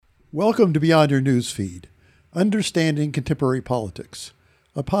Welcome to Beyond Your Newsfeed, Understanding Contemporary Politics,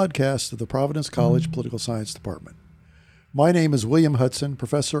 a podcast of the Providence College Political Science Department. My name is William Hudson,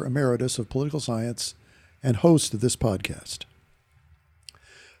 Professor Emeritus of Political Science and host of this podcast.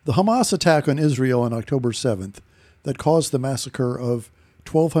 The Hamas attack on Israel on October 7th that caused the massacre of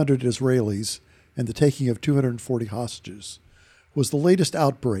 1,200 Israelis and the taking of 240 hostages was the latest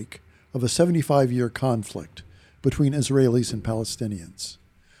outbreak of a 75-year conflict between Israelis and Palestinians.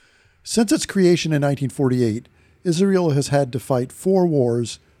 Since its creation in 1948, Israel has had to fight 4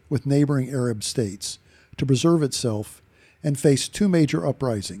 wars with neighboring Arab states to preserve itself and face 2 major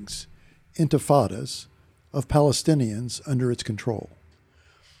uprisings, intifadas, of Palestinians under its control.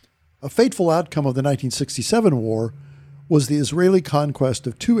 A fateful outcome of the 1967 war was the Israeli conquest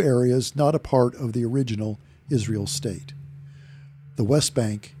of 2 areas not a part of the original Israel state, the West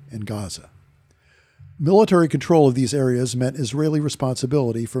Bank and Gaza. Military control of these areas meant Israeli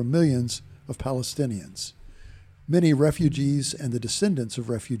responsibility for millions of Palestinians, many refugees and the descendants of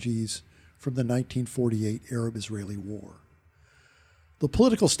refugees from the 1948 Arab-Israeli War. The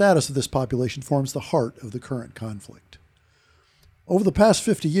political status of this population forms the heart of the current conflict. Over the past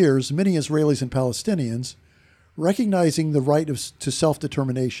 50 years, many Israelis and Palestinians, recognizing the right to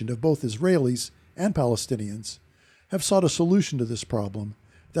self-determination of both Israelis and Palestinians, have sought a solution to this problem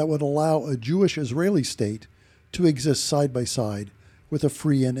that would allow a Jewish Israeli state to exist side by side with a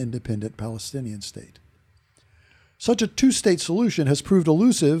free and independent Palestinian state. Such a 2-state solution has proved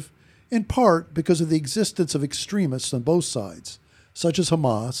elusive in part because of the existence of extremists on both sides, such as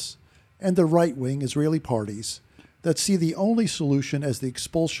Hamas and the right-wing Israeli parties that see the only solution as the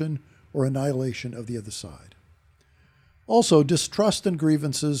expulsion or annihilation of the other side. Also, distrust and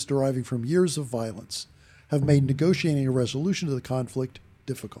grievances deriving from years of violence have made negotiating a resolution to the conflict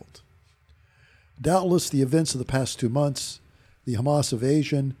difficult. Doubtless, the events of the past 2 months, the Hamas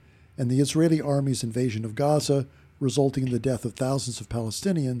invasion, and the Israeli army's invasion of Gaza, resulting in the death of thousands of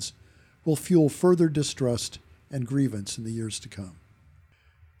Palestinians, will fuel further distrust and grievance in the years to come.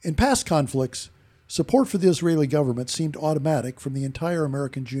 In past conflicts, support for the Israeli government seemed automatic from the entire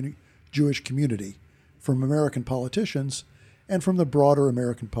American Jewish community, from American politicians, and from the broader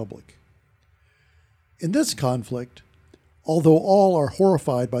American public. In this conflict, although all are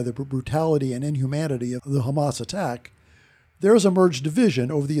horrified by the brutality and inhumanity of the Hamas attack, there has emerged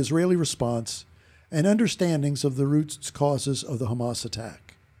division over the Israeli response and understandings of the root causes of the Hamas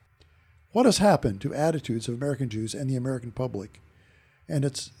attack. What has happened to attitudes of American Jews and the American public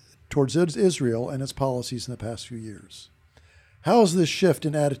towards Israel and its policies in the past few years? How has this shift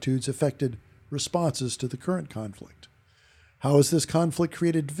in attitudes affected responses to the current conflict? How has this conflict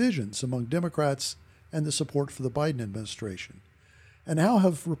created divisions among Democrats and the support for the Biden administration? And how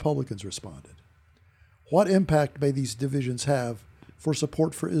have Republicans responded? What impact may these divisions have for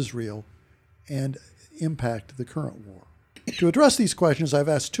support for Israel and impact the current war? To address these questions, I've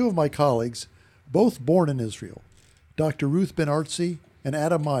asked 2 of my colleagues, both born in Israel, Dr. Ruth Ben-Artzi and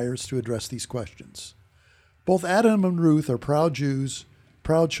Adam Myers, to address these questions. Both Adam and Ruth are proud Jews,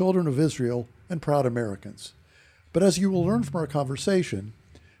 proud children of Israel, and proud Americans. But as you will learn from our conversation,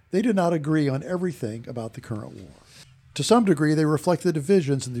 they do not agree on everything about the current war. To some degree, they reflect the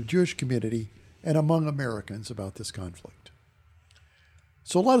divisions in the Jewish community and among Americans about this conflict.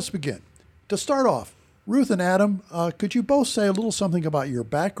 So let us begin. To start off, Ruth and Adam, could you both say a little something about your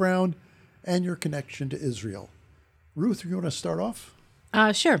background and your connection to Israel? Ruth, you want to start off?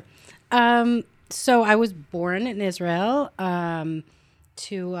 Sure. So I was born in Israel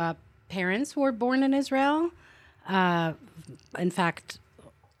to parents who were born in Israel. In fact,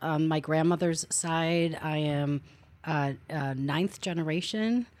 on my grandmother's side, I am 9th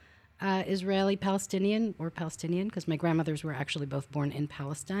generation Israeli-Palestinian, or Palestinian, because my grandmothers were actually both born in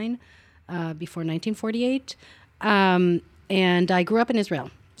Palestine before 1948. And I grew up in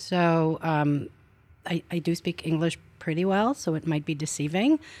Israel. So I do speak English pretty well, so it might be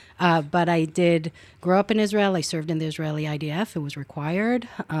deceiving. But I did grow up in Israel. I served in the Israeli IDF. It was required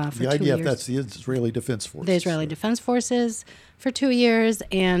for 2 years. The IDF, that's the Israeli Defense Forces. The Israeli Defense Forces for 2 years,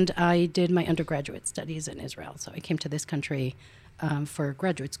 and I did my undergraduate studies in Israel. So I came to this country for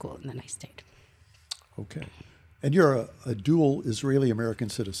graduate school, and then I stayed. Okay. And you're a dual Israeli-American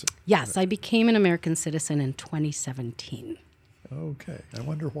citizen. Yes, I became an American citizen in 2017. Okay. I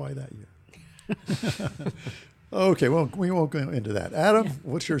wonder why that year. Okay, well, we won't go into that. Adam,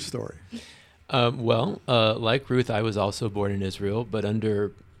 what's your story? Like Ruth, I was also born in Israel, but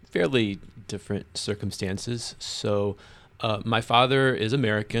under fairly different circumstances. So my father is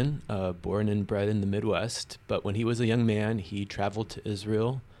American, born and bred in the Midwest, but when he was a young man, he traveled to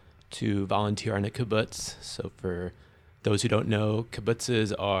Israel to volunteer on a kibbutz, so for Those who don't know,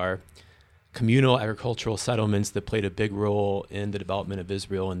 kibbutzes are communal agricultural settlements that played a big role in the development of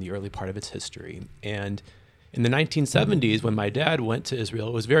Israel in the early part of its history. And in the 1970s, when my dad went to Israel,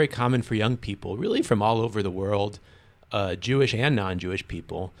 it was very common for young people, really from all over the world, Jewish and non-Jewish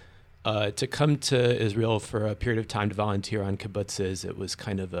people, to come to Israel for a period of time to volunteer on kibbutzes. It was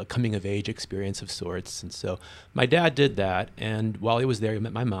kind of a coming-of-age experience of sorts. And so my dad did that, and while he was there, he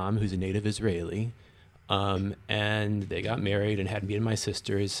met my mom, who's a native Israeli, and they got married and had me and my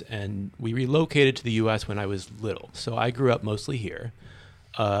sisters, and we relocated to the U.S. when I was little. So I grew up mostly here.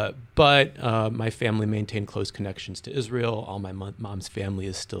 But my family maintained close connections to Israel. All my mom's family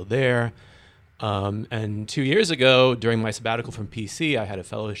is still there. And 2 years ago, during my sabbatical from PC, I had a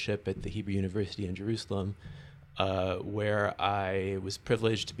fellowship at the Hebrew University in Jerusalem, where I was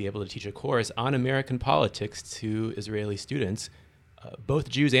privileged to be able to teach a course on American politics to Israeli students, both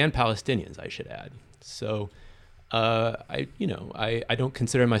Jews and Palestinians, I should add. So I don't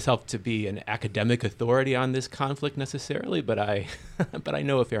consider myself to be an academic authority on this conflict necessarily, but I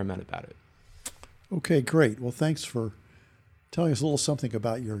know a fair amount about it. Okay, great. Well, thanks for telling us a little something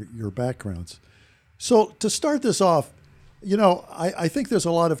about your backgrounds. So to start this off, I think there's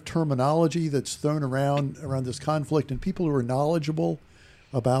a lot of terminology that's thrown around this conflict, and people who are knowledgeable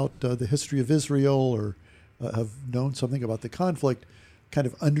about the history of Israel or have known something about the conflict kind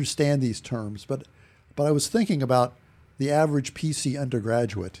of understand these terms. But I was thinking about the average PC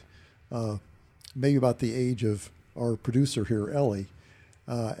undergraduate, maybe about the age of our producer here, Ellie,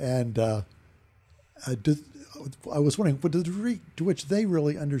 and I was wondering, what the degree to which they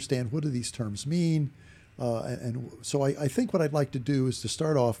really understand what do these terms mean, and so I think what I'd like to do is to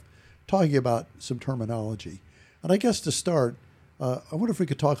start off talking about some terminology, and I guess to start, I wonder if we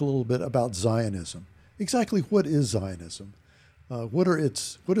could talk a little bit about Zionism. Exactly what is Zionism? What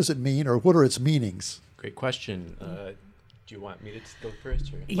does it mean, or what are its meanings? Great question. Do you want me to go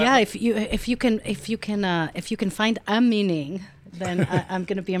first? Or? Yeah, if you can find a meaning, then I'm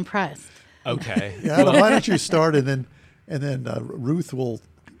going to be impressed. Okay. Yeah, why don't you start, and then Ruth will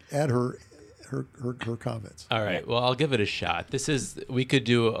add her comments. All right. Well, I'll give it a shot. We could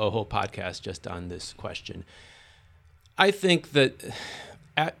do a whole podcast just on this question. I think that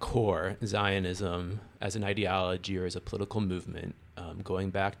at core, Zionism as an ideology or as a political movement, going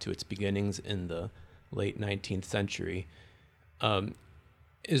back to its beginnings in the late 19th century,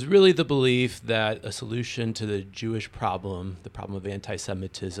 is really the belief that a solution to the Jewish problem, the problem of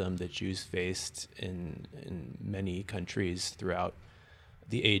anti-Semitism that Jews faced in many countries throughout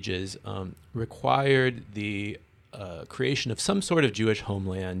the ages, required the creation of some sort of Jewish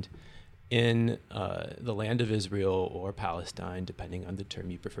homeland in the land of Israel or Palestine, depending on the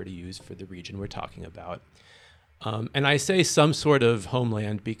term you prefer to use for the region we're talking about. And I say some sort of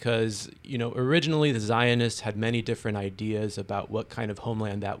homeland because, originally the Zionists had many different ideas about what kind of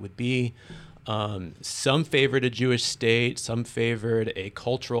homeland that would be. Some favored a Jewish state, some favored a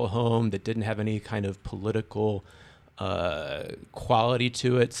cultural home that didn't have any kind of political quality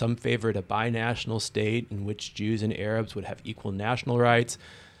to it. Some favored a binational state in which Jews and Arabs would have equal national rights.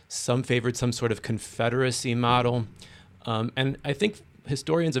 Some favored some sort of confederacy model. And I think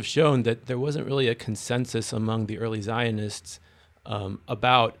historians have shown that there wasn't really a consensus among the early Zionists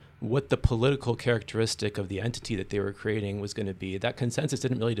about what the political characteristic of the entity that they were creating was going to be. That consensus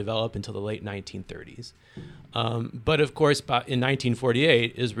didn't really develop until the late 1930s. But of course, in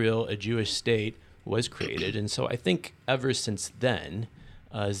 1948, Israel, a Jewish state, was created. And so I think ever since then,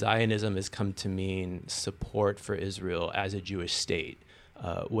 Zionism has come to mean support for Israel as a Jewish state,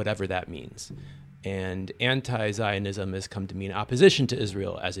 whatever that means. And anti-Zionism has come to mean opposition to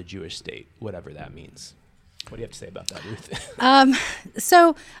Israel as a Jewish state, whatever that means. What do you have to say about that, Ruth?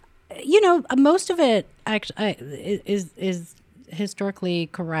 So, most of it actually is historically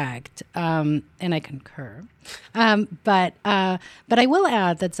correct, and I concur. But I will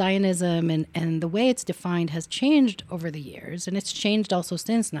add that Zionism and the way it's defined has changed over the years, and it's changed also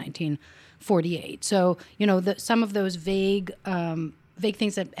since 1948. So, some of those vague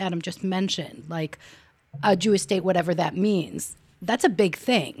things that Adam just mentioned, like a Jewish state, whatever that means, that's a big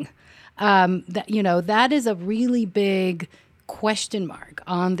thing. That is a really big question mark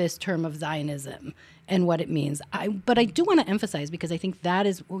on this term of Zionism and what it means. But I do want to emphasize, because I think that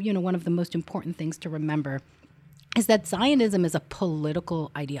is, one of the most important things to remember, is that Zionism is a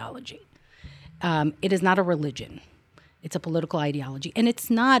political ideology. It is not a religion. It's a political ideology. And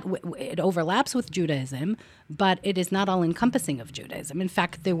it overlaps with Judaism, but it is not all encompassing of Judaism. In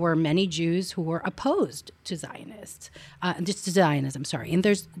fact, there were many Jews who were opposed to Zionism, sorry. And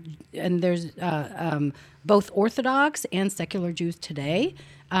there's both Orthodox and secular Jews today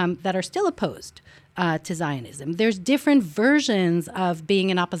that are still opposed to Zionism. There's different versions of being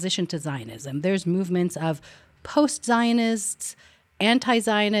in opposition to Zionism. There's movements of post-Zionists,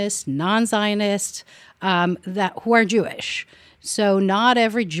 anti-Zionist, non-Zionist, who are Jewish. So not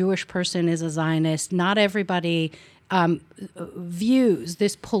every Jewish person is a Zionist. Not everybody views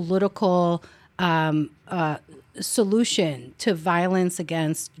this political solution to violence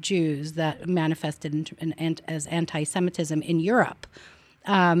against Jews that manifested as anti-Semitism in Europe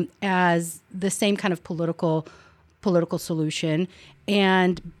as the same kind of political solution.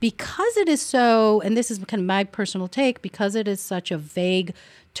 And because it is so, and this is kind of my personal take, because it is such a vague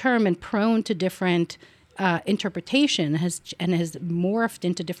term and prone to different interpretation has morphed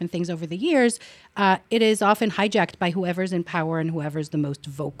into different things over the years, it is often hijacked by whoever's in power and whoever's the most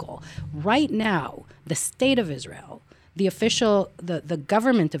vocal. Right now, the state of Israel, the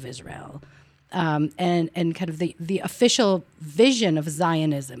government of Israel, and kind of the official vision of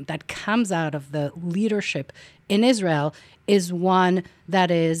Zionism that comes out of the leadership in Israel is one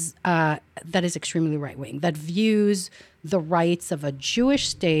that is extremely right-wing, that views the rights of a Jewish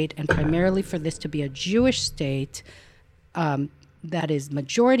state, and primarily for this to be a Jewish state that is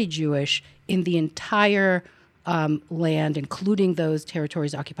majority Jewish in the entire land, including those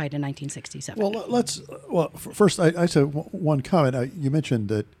territories occupied in 1967. First, I said one comment. You mentioned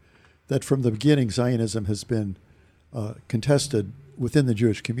that from the beginning, Zionism has been contested within the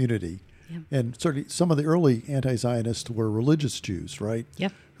Jewish community. Yeah. And certainly some of the early anti-Zionists were religious Jews, right?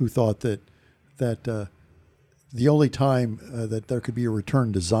 Yep. Who thought that the only time that there could be a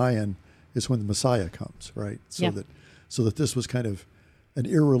return to Zion is when the Messiah comes, right? So that this was kind of an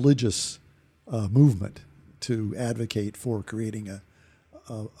irreligious movement to advocate for creating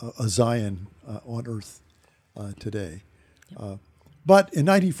a Zion on earth today. But in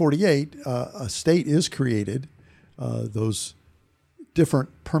 1948, a state is created. Those different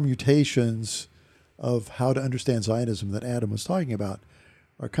permutations of how to understand Zionism that Adam was talking about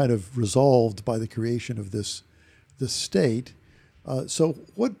are kind of resolved by the creation of this state. So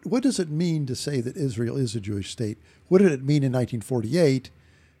what does it mean to say that Israel is a Jewish state? What did it mean in 1948?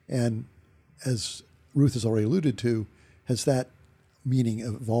 And as Ruth has already alluded to, has that meaning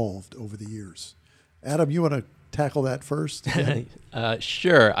evolved over the years? Adam, you want to tackle that first?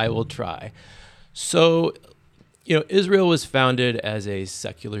 Sure, I will try. So, Israel was founded as a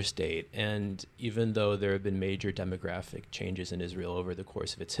secular state, and even though there have been major demographic changes in Israel over the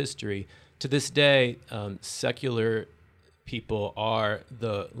course of its history, to this day, secular people are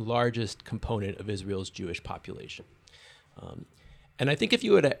the largest component of Israel's Jewish population. And I think if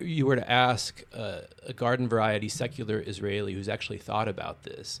you were to ask a garden variety secular Israeli who's actually thought about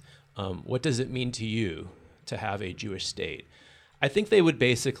this, what does it mean to you to have a Jewish state? I think they would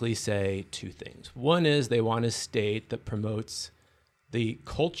basically say two things. One is they want a state that promotes the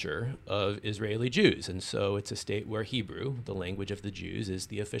culture of Israeli Jews. And so it's a state where Hebrew, the language of the Jews, is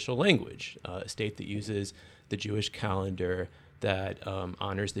the official language, a state that uses the Jewish calendar, that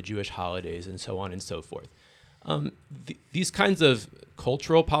honors the Jewish holidays, and so on and so forth. These kinds of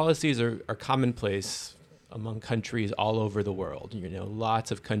cultural policies are commonplace among countries all over the world. Lots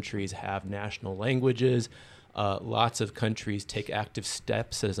of countries have national languages. Lots of countries take active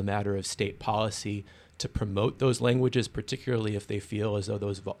steps as a matter of state policy to promote those languages, particularly if they feel as though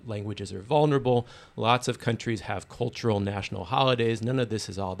those languages are vulnerable. Lots of countries have cultural national holidays. None of this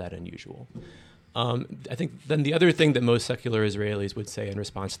is all that unusual. I think then the other thing that most secular Israelis would say in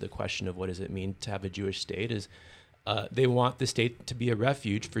response to the question of what does it mean to have a Jewish state is they want the state to be a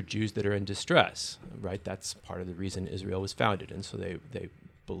refuge for Jews that are in distress, right? That's part of the reason Israel was founded. And so they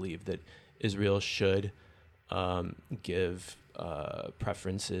believe that Israel should give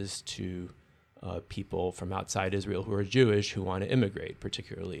preferences to people from outside Israel who are Jewish who want to immigrate,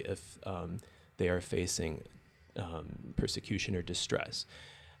 particularly if they are facing persecution or distress.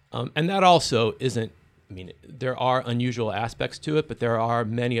 And that also isn't, there are unusual aspects to it, but there are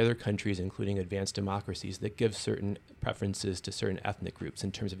many other countries, including advanced democracies, that give certain preferences to certain ethnic groups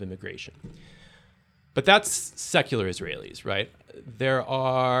in terms of immigration. But that's secular Israelis, right? There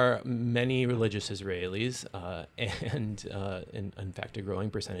are many religious Israelis, and in fact, a growing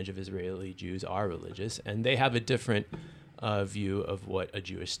percentage of Israeli Jews are religious, and they have a different view of what a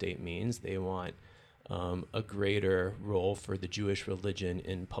Jewish state means. They want a greater role for the Jewish religion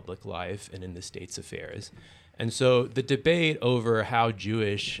in public life and in the state's affairs. And so the debate over how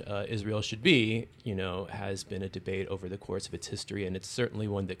Jewish Israel should be, has been a debate over the course of its history, and it's certainly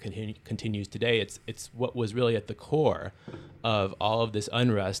one that continues today. It's what was really at the core of all of this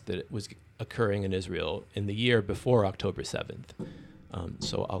unrest that was occurring in Israel in the year before October 7th.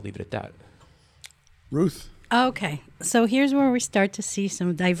 So I'll leave it at that. Ruth? Okay, so here's where we start to see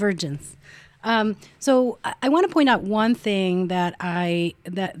some divergence. So I want to point out one thing that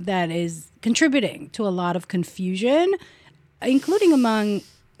that is contributing to a lot of confusion, including among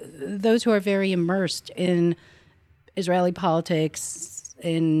those who are very immersed in Israeli politics,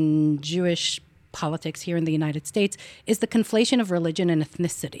 in Jewish politics here in the United States, is the conflation of religion and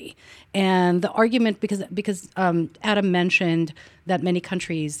ethnicity. And the argument, because Adam mentioned that many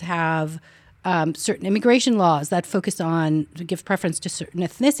countries have certain immigration laws that focus on, to give preference to certain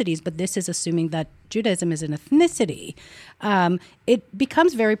ethnicities, but this is assuming that Judaism is an ethnicity. It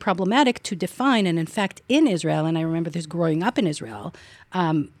becomes very problematic to define, and in fact, in Israel, and I remember this growing up in Israel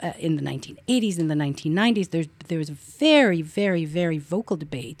in the 1980s, in the 1990s, there was a very, very, very vocal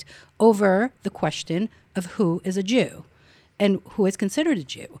debate over the question of who is a Jew. And who is considered a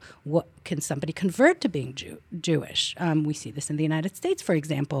Jew? What can somebody convert to being Jewish? We see this in the United States, for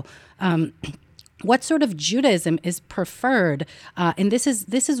example. What sort of Judaism is preferred? And this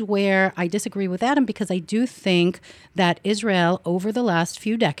is where I disagree with Adam, because I do think that Israel, over the last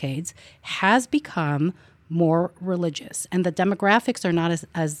few decades, has become more religious, and the demographics are not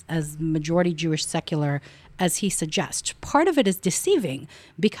as majority Jewish secular as he suggests. Part of it is deceiving,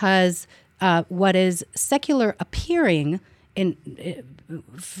 because what is secular appearing,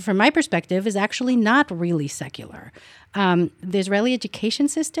 from my perspective, is actually not really secular. The Israeli education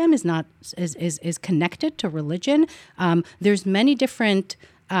system is connected to religion. There's many different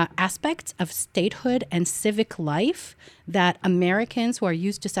aspects of statehood and civic life that Americans who are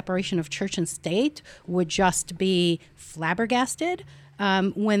used to separation of church and state would just be flabbergasted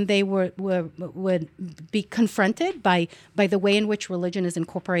when they would be confronted by the way in which religion is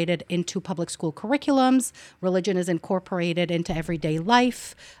incorporated into public school curriculums. Religion is incorporated into everyday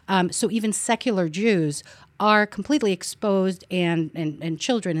life. So even secular Jews are completely exposed, and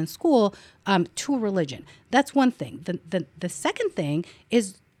children in school, to religion. That's one thing. The second thing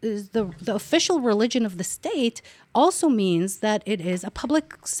is the official religion of the state also means that it is a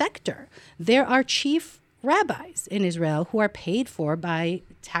public sector. There are chief rabbis in Israel who are paid for by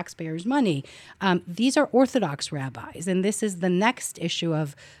taxpayers' money. These are Orthodox rabbis, and this is the next issue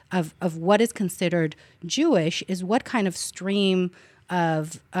of what is considered Jewish, is what kind of stream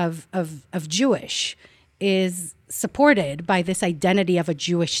of Jewish is supported by this identity of a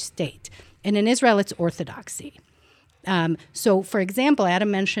Jewish state. And in Israel, it's Orthodoxy. So, for example, Adam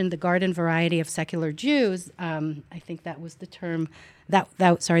mentioned the garden variety of secular Jews. I think that was the term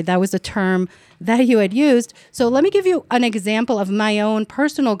that was the term that you had used. So let me give you an example of my own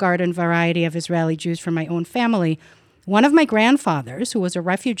personal garden variety of Israeli Jews from my own family. One of my grandfathers, who was a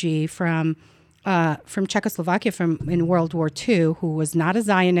refugee from Czechoslovakia in World War II, who was not a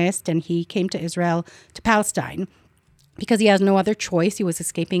Zionist, and he came to Israel, to Palestine, because he has no other choice. He was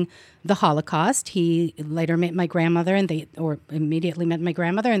escaping the Holocaust. He later met my grandmother, immediately met my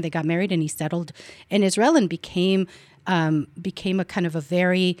grandmother, and they got married, and he settled in Israel and became a kind of a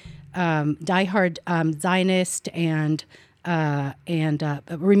very diehard Zionist and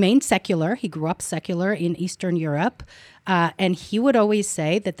remained secular. He grew up secular in Eastern Europe. And he would always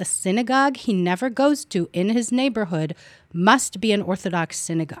say that the synagogue he never goes to in his neighborhood must be an Orthodox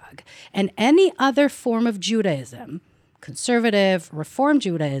synagogue. And any other form of Judaism, conservative, Reform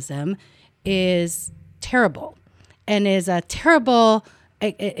Judaism, is terrible and is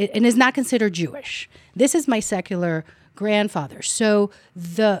not considered Jewish. This is my secular grandfather. So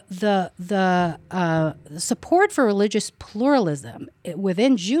the support for religious pluralism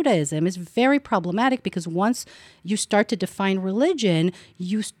within Judaism is very problematic, because once you start to define religion,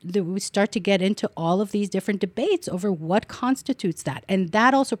 we start to get into all of these different debates over what constitutes that. And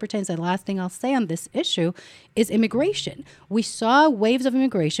that also pertains, the last thing I'll say on this issue is immigration. We saw waves of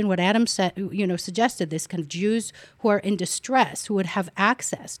immigration, what Adam said, suggested, this kind of Jews who are in distress, who would have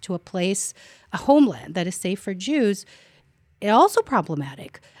access to a homeland that is safe for Jews. It's also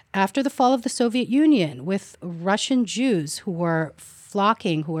problematic after the fall of the Soviet Union, with Russian Jews who were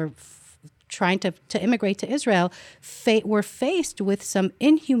flocking, who were trying to immigrate to Israel, were faced with some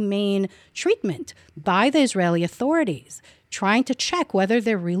inhumane treatment by the Israeli authorities, trying to check whether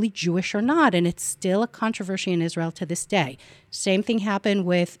they're really Jewish or not. And it's still a controversy in Israel to this day. Same thing happened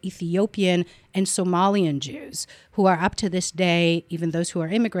with Ethiopian and Somalian Jews, who are up to this day, even those who are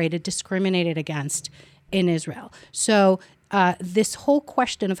immigrated, discriminated against in Israel. So this whole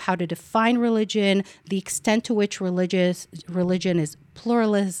question of how to define religion, the extent to which religion is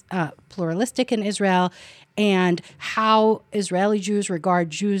pluralistic in Israel, and how Israeli Jews regard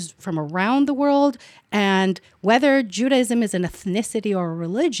Jews from around the world, and whether Judaism is an ethnicity or a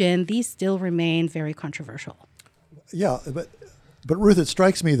religion, these still remain very controversial. Yeah, but Ruth, it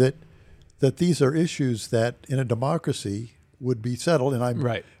strikes me that these are issues that in a democracy would be settled. And I'm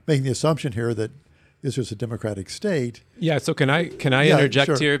making the assumption here that Israel's a democratic state. Yeah. So can I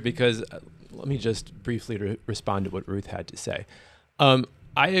interject here, because let me just briefly respond to what Ruth had to say.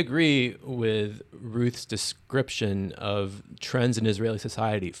 I agree with Ruth's description of trends in Israeli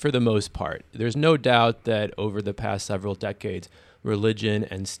society for the most part. There's no doubt that over the past several decades, religion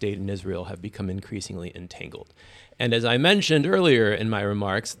and state in Israel have become increasingly entangled. And as I mentioned earlier in my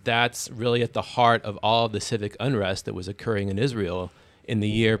remarks, that's really at the heart of all of the civic unrest that was occurring in Israel in the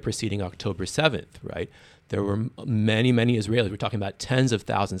year preceding October 7th, right? There were many, many Israelis. We're talking about tens of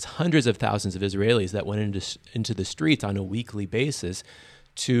thousands, hundreds of thousands of Israelis that went into the streets on a weekly basis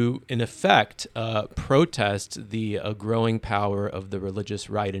to, in effect, protest the growing power of the religious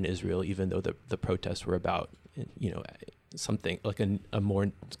right in Israel, even though the protests were about, something like a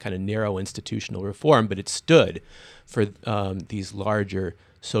more kind of narrow institutional reform, but it stood for these larger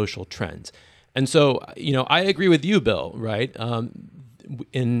social trends. And so, I agree with you, Bill, right?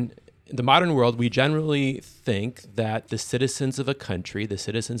 In the modern world, we generally think that the citizens of a country, the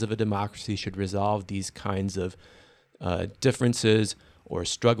citizens of a democracy, should resolve these kinds of differences or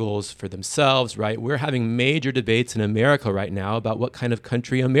struggles for themselves, right? We're having major debates in America right now about what kind of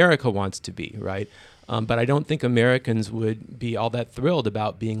country America wants to be, right? But I don't think Americans would be all that thrilled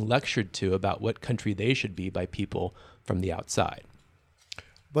about being lectured to about what country they should be by people from the outside.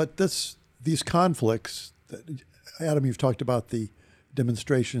 But these conflicts, Adam, you've talked about the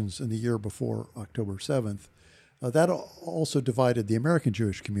demonstrations in the year before October 7th. That also divided the American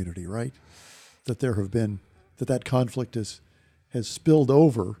Jewish community, right? That there have been, that conflict has spilled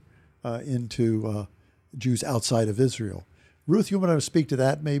over into Jews outside of Israel. Ruth, you want to speak to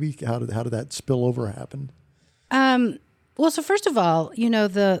that maybe? How did that spillover happen? Well, so first of all,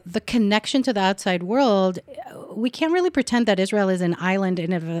 the connection to the outside world, we can't really pretend that Israel is an island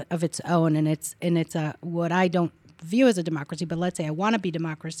in of its own, and it's what I don't view as a democracy, but let's say I want to be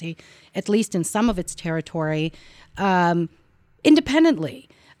democracy, at least in some of its territory, independently.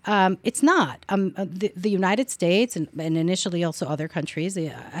 It's not. The United States and initially also other countries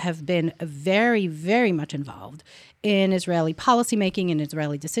have been very, very much involved in Israeli policymaking and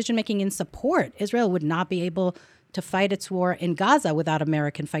Israeli decision-making in support. Israel would not be able to fight its war in Gaza without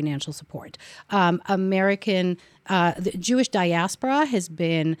American financial support. The Jewish diaspora has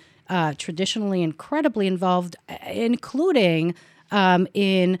been traditionally incredibly involved, including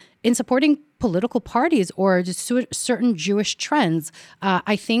in supporting political parties or just certain Jewish trends.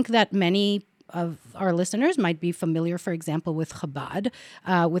 I think that many of our listeners might be familiar, for example, with Chabad,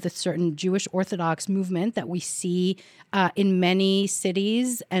 with a certain Jewish Orthodox movement that we see in many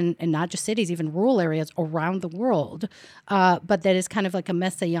cities and not just cities, even rural areas around the world, but that is kind of like a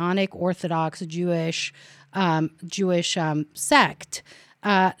Messianic Orthodox Jewish sect.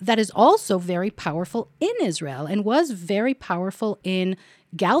 That is also very powerful in Israel and was very powerful in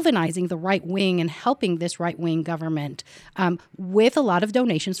galvanizing the right wing and helping this right wing government with a lot of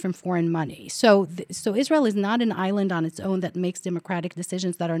donations from foreign money. So Israel is not an island on its own that makes democratic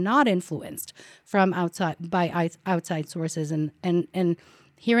decisions that are not influenced from outside sources. And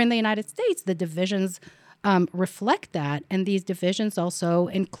here in the United States, the divisions reflect that, and these divisions also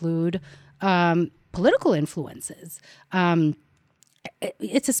include political influences.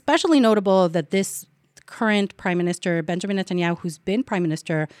 It's especially notable that this current Prime Minister, Benjamin Netanyahu, who's been Prime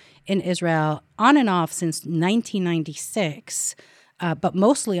Minister in Israel on and off since 1996, but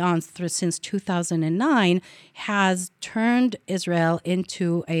mostly on since 2009, has turned Israel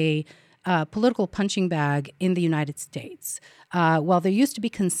into a political punching bag in the United States. While there used to be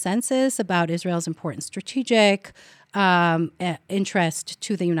consensus about Israel's important strategic interest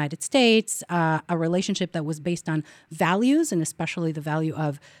to the United States, a relationship that was based on values and especially the value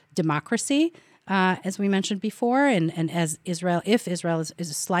of democracy, as we mentioned before, and if Israel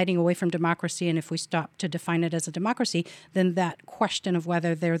is sliding away from democracy, and if we stop to define it as a democracy, then that question of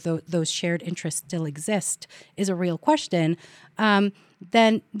whether those shared interests still exist is a real question.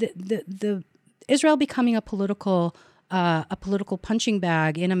 Then the Israel becoming a political punching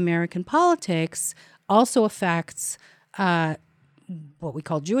bag in American politics also affects what we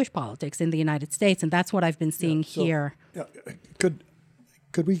call Jewish politics in the United States, and that's what I've been seeing here. Yeah,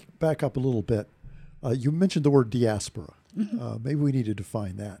 could we back up a little bit? You mentioned the word diaspora. Mm-hmm. Maybe we need to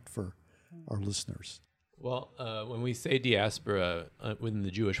define that for our listeners. Well, when we say diaspora within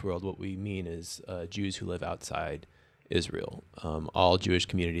the Jewish world, what we mean is Jews who live outside Israel. All Jewish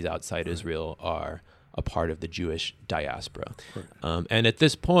communities outside Israel are a part of the Jewish diaspora. Right. And at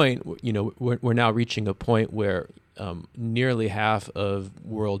this point, we're now reaching a point where nearly half of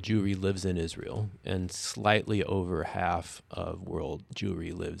world Jewry lives in Israel, and slightly over half of world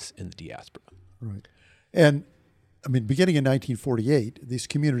Jewry lives in the diaspora. Right. And I mean, beginning in 1948, these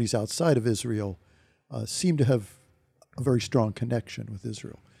communities outside of Israel seem to have a very strong connection with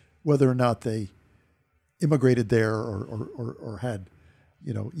Israel, whether or not they immigrated there or had,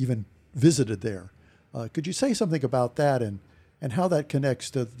 even visited there. Could you say something about that and how that connects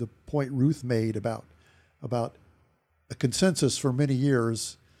to the point Ruth made about a consensus for many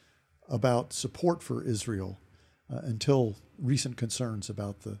years about support for Israel until recent concerns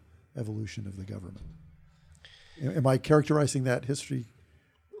about the evolution of the government? Am I characterizing that history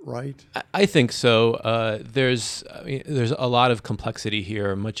right? I think so. There's a lot of complexity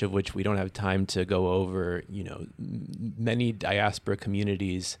here, much of which we don't have time to go over. Many diaspora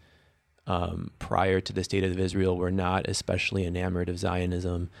communities prior to the State of Israel were not especially enamored of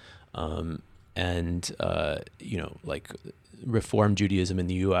Zionism, and Reform Judaism in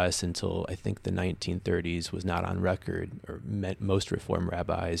the U.S. until I think the 1930s was not on record, or most Reform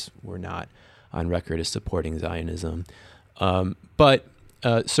rabbis were not on record as supporting Zionism. But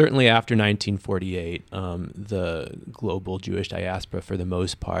certainly after 1948, the global Jewish diaspora, for the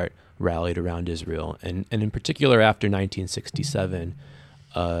most part, rallied around Israel. And in particular, after 1967,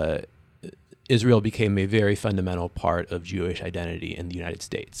 Israel became a very fundamental part of Jewish identity in the United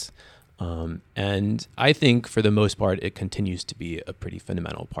States. And I think, for the most part, it continues to be a pretty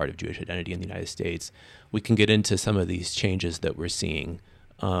fundamental part of Jewish identity in the United States. We can get into some of these changes that we're seeing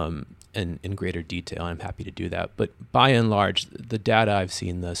in greater detail. I'm happy to do that. But by and large, the data I've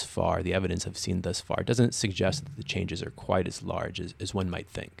seen thus far, the evidence I've seen thus far, doesn't suggest that the changes are quite as large as one might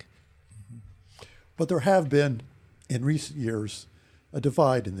think. But there have been, in recent years, a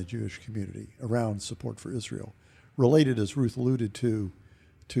divide in the Jewish community around support for Israel, related, as Ruth alluded to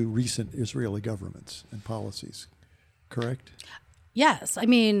recent Israeli governments and policies, correct? Yes. I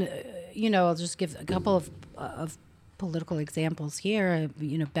mean, I'll just give a couple of political examples here.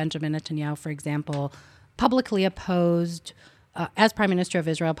 Benjamin Netanyahu, for example, publicly opposed, as Prime Minister of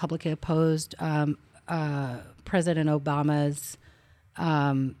Israel, publicly opposed President Obama's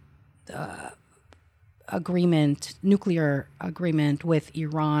nuclear agreement with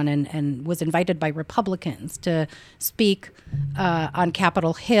Iran, and was invited by Republicans to speak on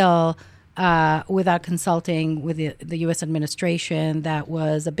Capitol Hill without consulting with the U.S. administration. That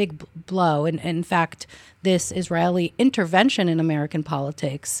was a big blow. And in fact, this Israeli intervention in American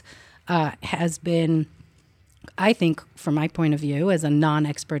politics has been, I think, from my point of view, as a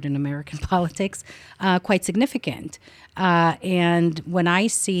non-expert in American politics, quite significant. And when I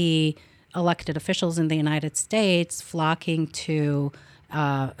see elected officials in the United States flocking to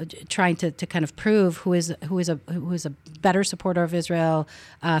trying to kind of prove who is a better supporter of Israel,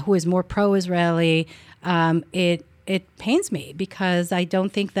 who is more pro-Israeli, it pains me, because I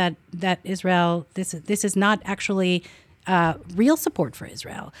don't think that Israel, this is not actually real support for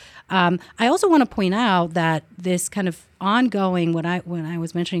Israel. I also want to point out that this kind of ongoing, when I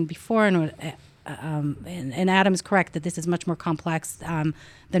was mentioning before, and Adam is correct that this is much more complex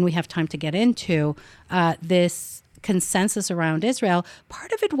than we have time to get into, this consensus around Israel,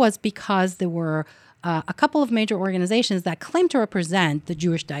 part of it was because there were a couple of major organizations that claim to represent the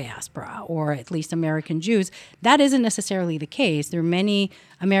Jewish diaspora, or at least American Jews. That isn't necessarily the case. There are many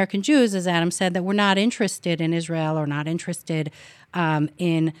American Jews, as Adam said, that were not interested in Israel, or not interested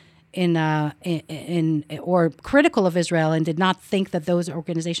in or critical of Israel, and did not think that those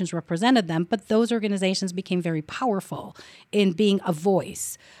organizations represented them. But those organizations became very powerful in being a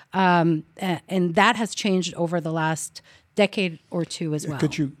voice, and that has changed over the last decade or two as well.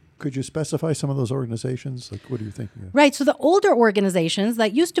 Could you specify some of those organizations? Like, what are you thinking of? Right. So the older organizations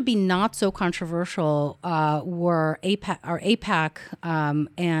that used to be not so controversial were AIPAC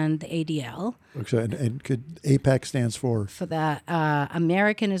and the ADL. Okay, and could AIPAC stands for? For the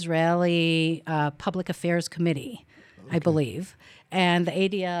American Israeli Public Affairs Committee, okay, I believe. And the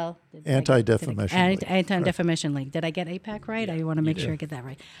ADL, Anti-Defamation League. Anti-Defamation League. Did I get AIPAC right? I want to make sure I get that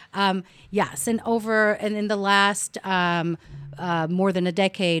right. Yes, and in the last more than a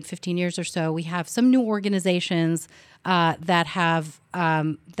decade, 15 years or so, we have some new organizations that have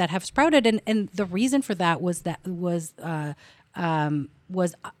sprouted, and the reason for that was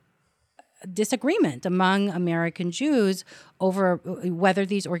disagreement among American Jews over whether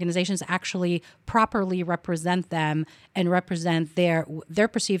these organizations actually properly represent them and represent their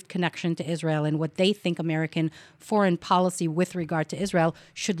perceived connection to Israel, and what they think American foreign policy with regard to Israel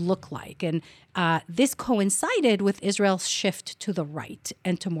should look like. And this coincided with Israel's shift to the right,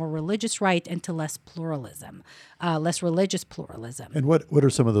 and to more religious right, and to less pluralism, less religious pluralism. And what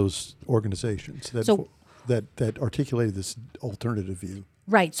are some of those organizations that articulated this alternative view?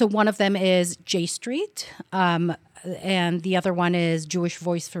 Right. So one of them is J Street, and the other one is Jewish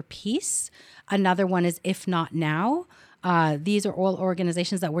Voice for Peace. Another one is If Not Now. These are all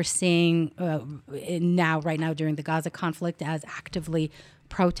organizations that we're seeing right now during the Gaza conflict as actively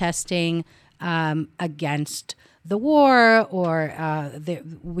protesting against the war, or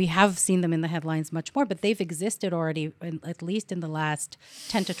we have seen them in the headlines much more, but they've existed already, at least in the last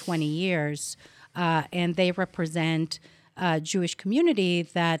 10 to 20 years, and they represent Jewish community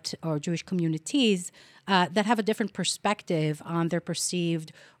or Jewish communities that have a different perspective on their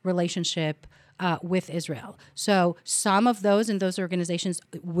perceived relationship with Israel. So some of those in those organizations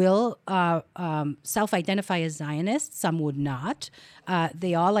will self-identify as Zionists. Some would not.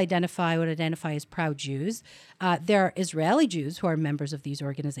 They all would identify as proud Jews. There are Israeli Jews who are members of these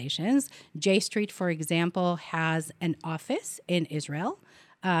organizations. J Street, for example, has an office in Israel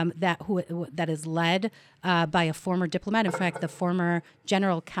that is led by a former diplomat. In fact, the former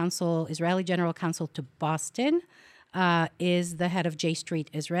Israeli general counsel to Boston, is the head of J Street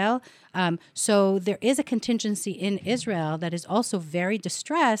Israel. So there is a contingency in Israel that is also very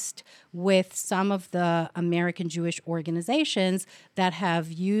distressed with some of the American Jewish organizations that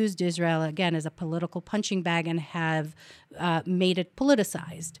have used Israel, again, as a political punching bag and have made it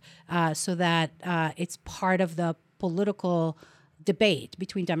politicized so that it's part of the political debate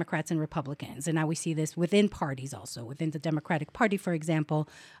between Democrats and Republicans. And now we see this within parties also, within the Democratic Party, for example,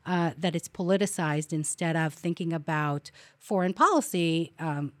 that it's politicized instead of thinking about foreign policy,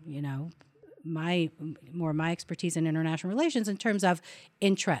 my expertise in international relations in terms of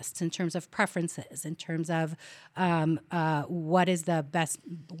interests, in terms of preferences, in terms of what is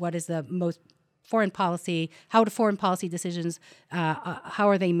the most foreign policy, how do foreign policy decisions, how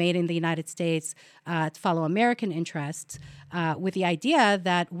are they made in the United States to follow American interests, with the idea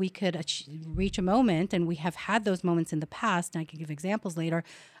that we could reach a moment, and we have had those moments in the past, and I can give examples later,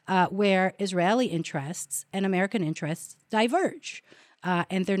 where Israeli interests and American interests diverge,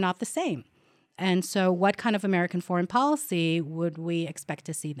 and they're not the same. And so what kind of American foreign policy would we expect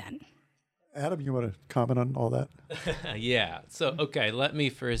to see then? Adam, you want to comment on all that? Yeah. So, okay, let me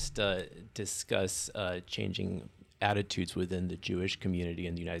first discuss changing attitudes within the Jewish community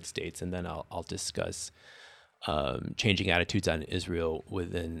in the United States, and then I'll discuss changing attitudes on Israel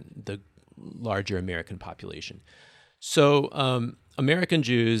within the larger American population. So, American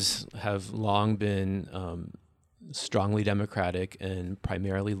Jews have long been strongly democratic and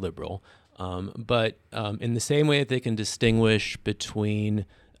primarily liberal, but in the same way that they can distinguish between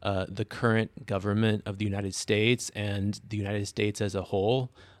the current government of the United States and the United States as a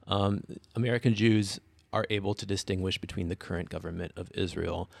whole, American Jews are able to distinguish between the current government of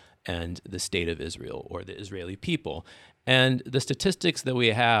Israel and the state of Israel, or the Israeli people. And the statistics that we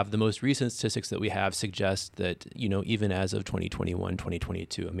have, the most recent statistics that we have, suggest that, even as of 2021,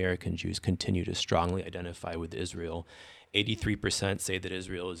 2022, American Jews continue to strongly identify with Israel. 83% say that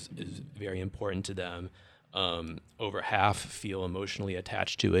Israel is very important to them. Over half feel emotionally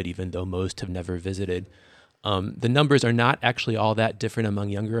attached to it, even though most have never visited. The numbers are not actually all that different among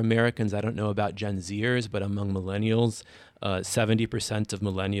younger Americans. I don't know about Gen Zers, but among millennials, 70% of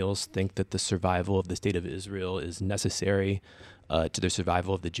millennials think that the survival of the state of Israel is necessary to the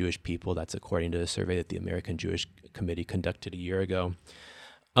survival of the Jewish people. That's according to a survey that the American Jewish Committee conducted a year ago.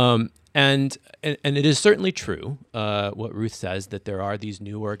 And it is certainly true, what Ruth says, that there are these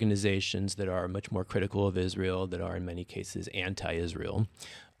new organizations that are much more critical of Israel, that are in many cases anti-Israel.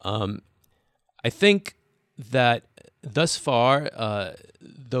 I think that thus far,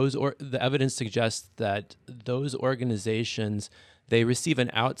 the evidence suggests that those organizations, they receive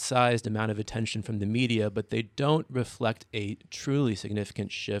an outsized amount of attention from the media, but they don't reflect a truly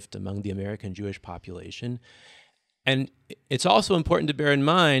significant shift among the American Jewish population. And it's also important to bear in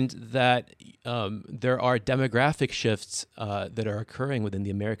mind that there are demographic shifts that are occurring within the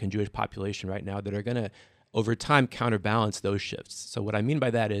American Jewish population right now that are going to, over time, counterbalance those shifts. So what I mean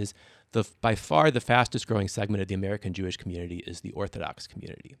by that is by far the fastest growing segment of the American Jewish community is the Orthodox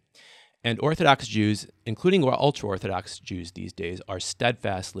community. And Orthodox Jews, including ultra-Orthodox Jews these days, are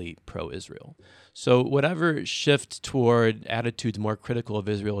steadfastly pro-Israel. So whatever shift toward attitudes more critical of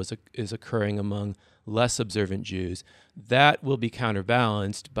Israel is occurring among less observant Jews, that will be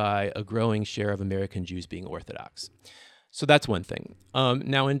counterbalanced by a growing share of American Jews being Orthodox. So that's one thing.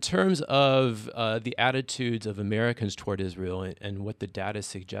 Now, in terms of the attitudes of Americans toward Israel and what the data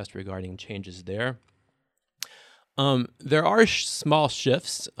suggests regarding changes there, there are small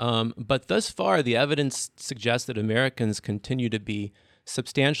shifts, but thus far the evidence suggests that Americans continue to be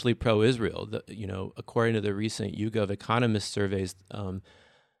substantially pro-Israel. According to the recent YouGov Economist surveys,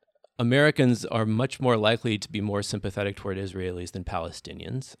 Americans are much more likely to be more sympathetic toward Israelis than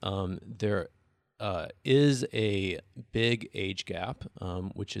Palestinians. They're is a big age gap,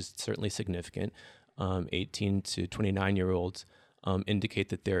 which is certainly significant. 18 to 29-year-olds indicate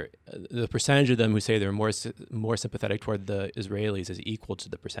that the percentage of them who say they're more sympathetic toward the Israelis is equal to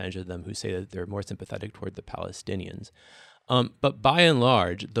the percentage of them who say that they're more sympathetic toward the Palestinians. But by and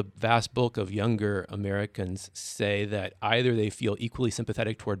large, the vast bulk of younger Americans say that either they feel equally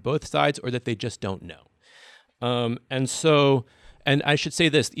sympathetic toward both sides or that they just don't know. And I should say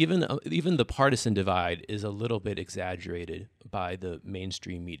this, even the partisan divide is a little bit exaggerated by the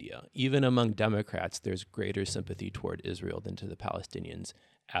mainstream media. Even among Democrats, there's greater sympathy toward Israel than to the Palestinians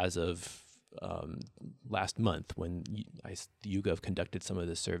as of last month when YouGov conducted some of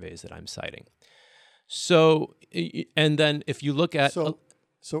the surveys that I'm citing. So, and then if you look at...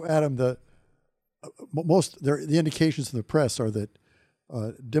 So Adam, the indications in the press are that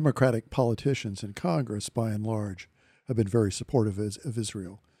Democratic politicians in Congress, by and large, have been very supportive of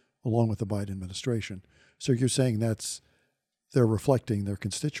Israel, along with the Biden administration. So you're saying they're reflecting their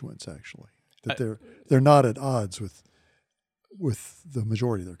constituents, actually, that they're not at odds with the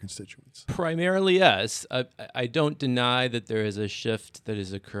majority of their constituents. Primarily, yes. I don't deny that there is a shift that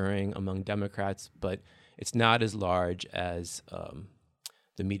is occurring among Democrats, but it's not as large as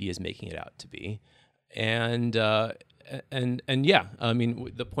the media is making it out to be. And yeah, I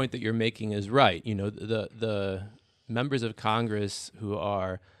mean, the point that you're making is right. You know, the members of Congress who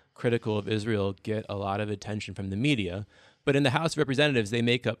are critical of Israel get a lot of attention from the media, but in the House of Representatives, they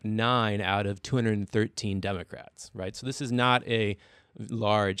make up 9 out of 213 Democrats, right? So this is not a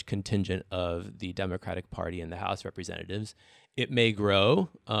large contingent of the Democratic Party in the House of Representatives. It may grow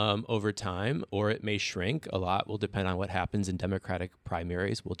over time, or it may shrink. A lot will depend on what happens in Democratic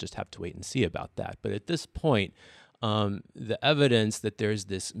primaries. We'll just have to wait and see about that. But at this point, the evidence that there's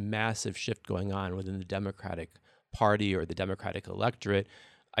this massive shift going on within the Democratic Party or the Democratic electorate,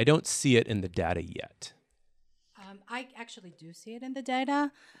 I don't see it in the data yet. I actually do see it in the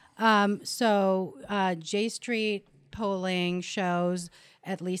data. J Street polling shows,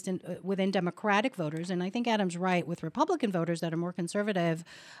 at least within Democratic voters, and I think Adam's right with Republican voters that are more conservative,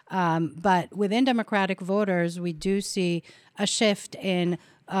 but within Democratic voters, we do see a shift in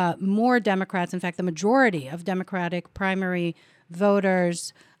more Democrats. In fact, the majority of Democratic primary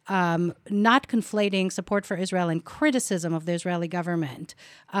voters not conflating support for Israel and criticism of the Israeli government,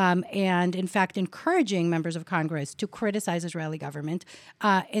 and in fact encouraging members of Congress to criticize Israeli government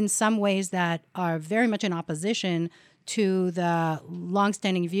in some ways that are very much in opposition to the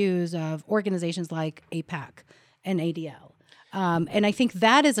longstanding views of organizations like AIPAC and ADL. And I think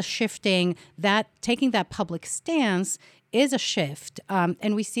that is a shifting, that taking that public stance is a shift,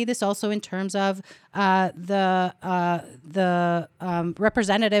 and we see this also in terms of the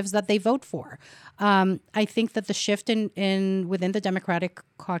representatives that they vote for. I think that the shift within the Democratic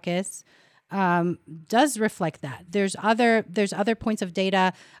caucus does reflect that. There's other points of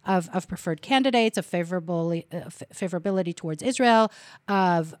data of preferred candidates, of favorability towards Israel,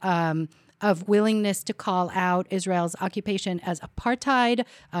 of willingness to call out Israel's occupation as apartheid.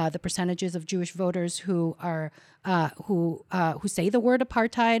 The percentages of Jewish voters who say the word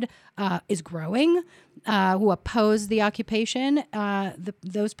apartheid is growing. Who oppose the occupation,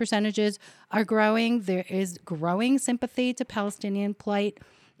 those percentages are growing. There is growing sympathy to Palestinian plight.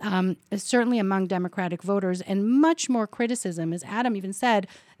 Certainly among Democratic voters, and much more criticism, as Adam even said,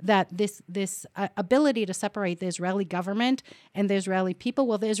 that this ability to separate the Israeli government and the Israeli people.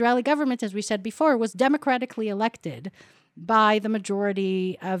 Well, the Israeli government, as we said before, was democratically elected by the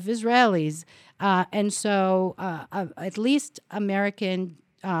majority of Israelis. And so at least American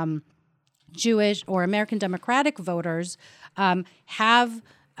Jewish or American Democratic voters have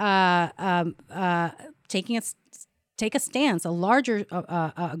take a stance, a larger,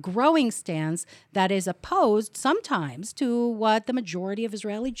 growing stance that is opposed sometimes to what the majority of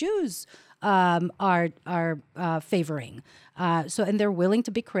Israeli Jews are favoring. And they're willing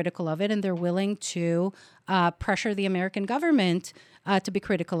to be critical of it, and they're willing to pressure the American government to be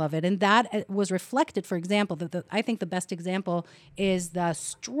critical of it. And that was reflected, for example, I think the best example is the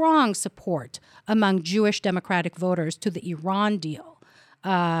strong support among Jewish Democratic voters to the Iran deal.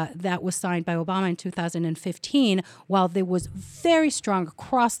 That was signed by Obama in 2015, while there was very strong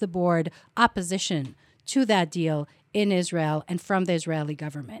across-the-board opposition to that deal in Israel and from the Israeli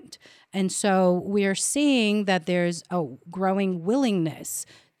government. And so we are seeing that there's a growing willingness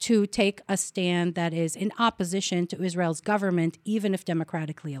to take a stand that is in opposition to Israel's government, even if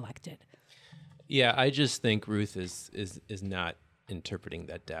democratically elected. Yeah, I just think Ruth is not interpreting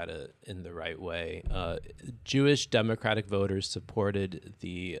that data in the right way. Jewish Democratic voters supported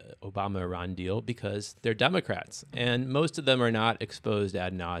the Obama-Iran deal because they're Democrats, and most of them are not exposed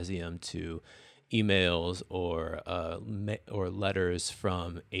ad nauseum to emails or letters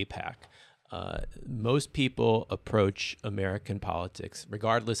from AIPAC. Most people approach American politics,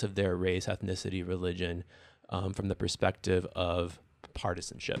 regardless of their race, ethnicity, religion, from the perspective of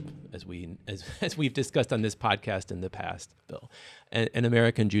partisanship, as we've discussed on this podcast in the past, Bill. And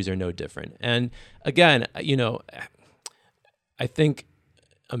American Jews are no different. And again, I think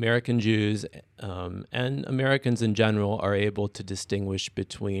American Jews and Americans in general are able to distinguish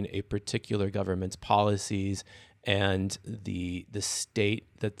between a particular government's policies and the state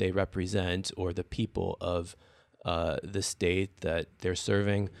that they represent, or the people of the state that they're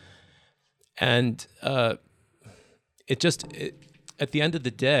serving. And at the end of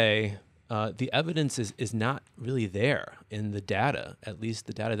the day, the evidence is not really there in the data, at least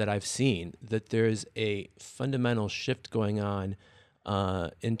the data that I've seen, that there's a fundamental shift going on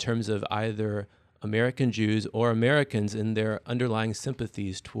in terms of either American Jews or Americans in their underlying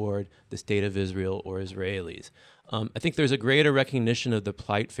sympathies toward the state of Israel or Israelis. I think there's a greater recognition of the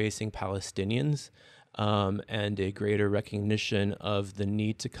plight facing Palestinians, and a greater recognition of the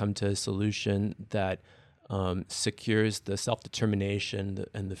need to come to a solution that secures the self-determination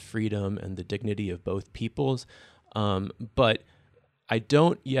and the freedom and the dignity of both peoples. But I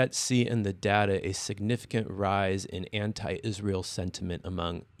don't yet see in the data a significant rise in anti-Israel sentiment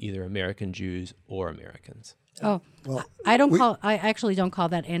among either American Jews or Americans. Oh, well, I actually don't call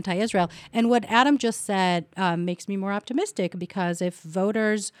that anti-Israel. And what Adam just said makes me more optimistic, because if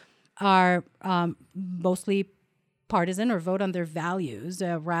voters are mostly partisan or vote on their values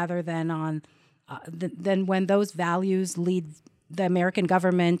rather than on then when those values lead the American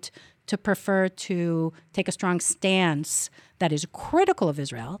government to prefer to take a strong stance that is critical of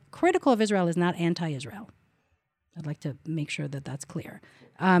Israel is not anti-Israel. I'd like to make sure that that's clear.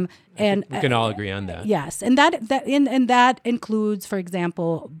 And we can all agree on that. Yes, and that includes, for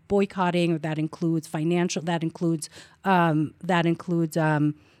example, boycotting. That includes financial. That includes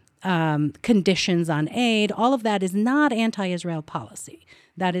conditions on aid. All of that is not anti-Israel policy.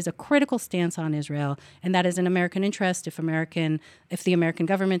 That is a critical stance on Israel, and that is in American interest if the American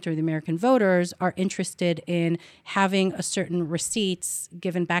government or the American voters are interested in having a certain receipts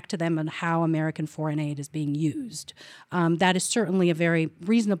given back to them on how American foreign aid is being used. That is certainly a very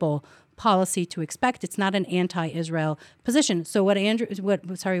reasonable policy to expect. It's not an anti-Israel position. So what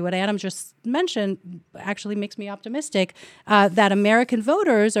Adam just mentioned actually makes me optimistic that American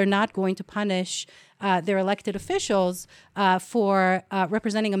voters are not going to punish their elected officials for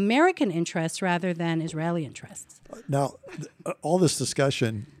representing American interests rather than Israeli interests. Now, all this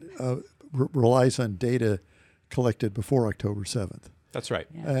discussion relies on data collected before October 7th. That's right.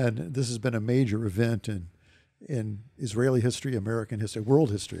 Yeah. And this has been a major event in Israeli history, American history,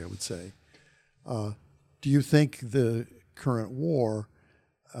 world history, I would say. Do you think the current war,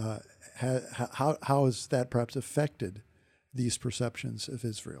 how has that perhaps affected these perceptions of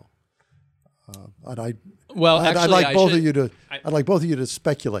Israel? I'd like both of you to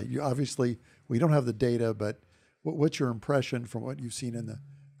speculate. Obviously, we don't have the data, but what's your impression from what you've seen in the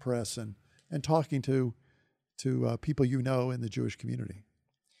press and talking to people you know in the Jewish community?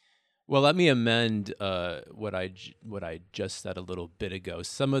 Well, let me amend what I just said a little bit ago.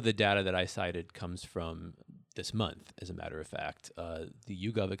 Some of the data that I cited comes from this month, as a matter of fact. The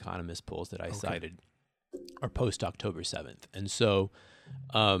YouGov Economist polls that I cited are post-October 7th. And so,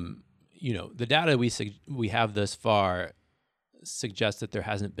 the data we have thus far suggests that there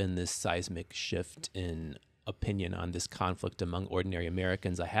hasn't been this seismic shift in opinion on this conflict among ordinary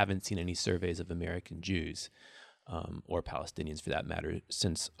Americans. I haven't seen any surveys of American Jews or Palestinians, for that matter,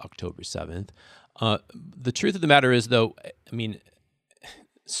 since October 7th. The truth of the matter is, though,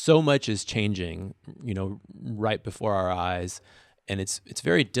 so much is changing, right before our eyes, and it's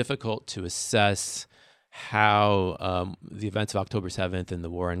very difficult to assess how the events of October 7th and the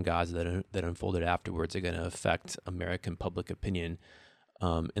war in Gaza that unfolded afterwards are going to affect American public opinion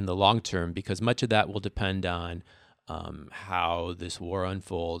in the long term, because much of that will depend on how this war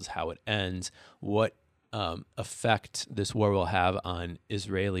unfolds, how it ends, what effect this war will have on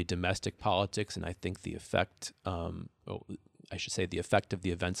Israeli domestic politics, and I think the effect, the effect of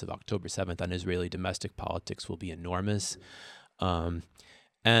the events of October 7th on Israeli domestic politics will be enormous.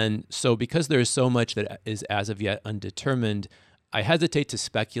 And so because there is so much that is as of yet undetermined, I hesitate to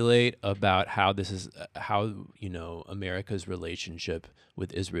speculate about how America's relationship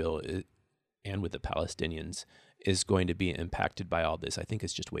with Israel and with the Palestinians is going to be impacted by all this. I think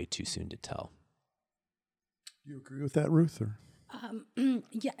it's just way too soon to tell. Do you agree with that, Ruth? Or?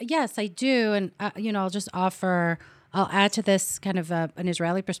 Yes, I do. And, I'll add to this kind of an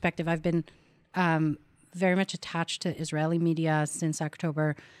Israeli perspective. I've been very much attached to Israeli media since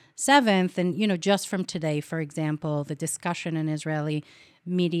October 7th. And, just from today, for example, the discussion in Israeli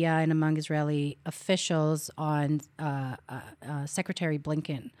media and among Israeli officials on Secretary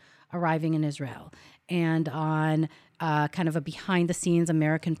Blinken arriving in Israel and on kind of a behind-the-scenes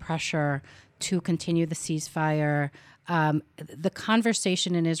American pressure to continue the ceasefire. The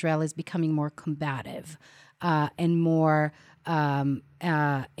conversation in Israel is becoming more combative and more and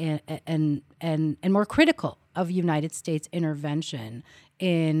more critical of United States intervention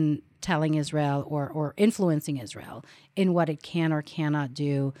in telling Israel or influencing Israel in what it can or cannot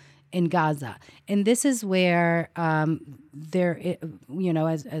do in Gaza. And this is where as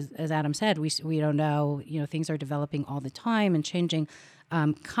Adam said, we don't know, things are developing all the time and changing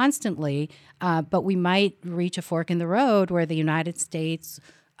constantly, but we might reach a fork in the road where the United States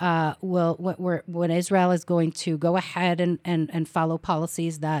when Israel is going to go ahead and follow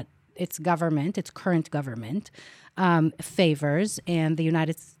policies that its current government, favors, and the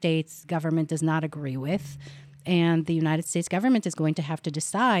United States government does not agree with. And the United States government is going to have to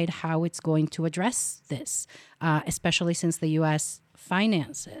decide how it's going to address this, especially since the U.S.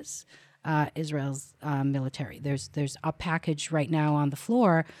 finances Israel's military. There's a package right now on the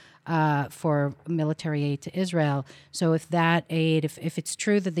floor for military aid to Israel. So if that aid, if it's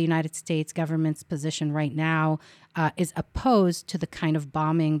true that the United States government's position right now is opposed to the kind of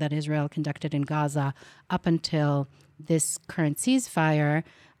bombing that Israel conducted in Gaza up until this current ceasefire,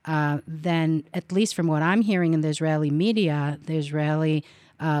 then at least from what I'm hearing in the Israeli media, the Israeli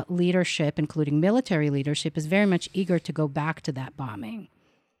leadership, including military leadership, is very much eager to go back to that bombing.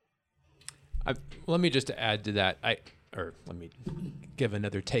 Let me just add to that, let me give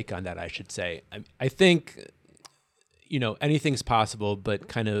another take on that, I should say. I think, anything's possible, but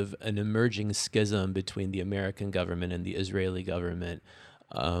kind of an emerging schism between the American government and the Israeli government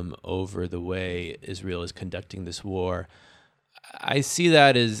over the way Israel is conducting this war. I see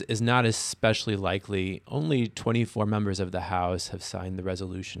that as not especially likely. Only 24 members of the House have signed the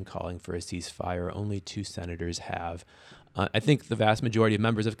resolution calling for a ceasefire. Only 2 senators have. I think the vast majority of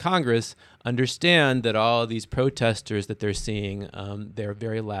members of Congress understand that all of these protesters that they're seeing, they're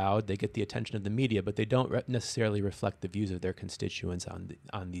very loud. They get the attention of the media, but they don't necessarily reflect the views of their constituents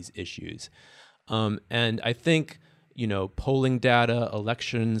on these issues. And I think, polling data,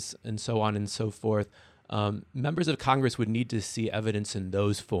 elections, and so on and so forth, members of Congress would need to see evidence in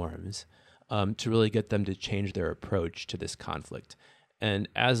those forms to really get them to change their approach to this conflict. And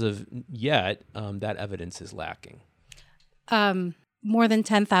as of yet, that evidence is lacking. More than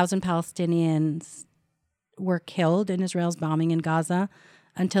 10,000 Palestinians were killed in Israel's bombing in Gaza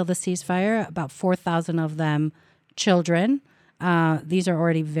until the ceasefire, about 4,000 of them children. These are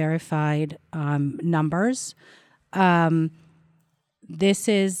already verified numbers.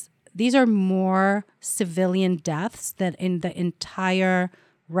 These are more civilian deaths than in the entire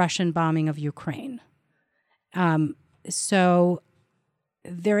Russian bombing of Ukraine. So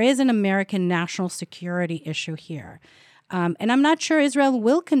there is an American national security issue here. And I'm not sure Israel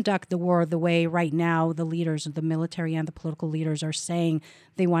will conduct the war the way right now the leaders of the military and the political leaders are saying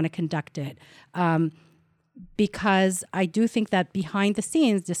they want to conduct it. Because I do think that behind the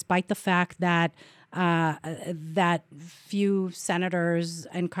scenes, despite the fact that that few senators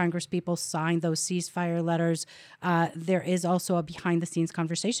and congresspeople signed those ceasefire letters, there is also a behind-the-scenes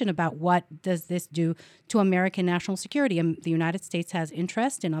conversation about what does this do to American national security. And the United States has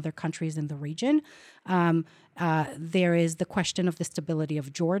interest in other countries in the region. There is the question of the stability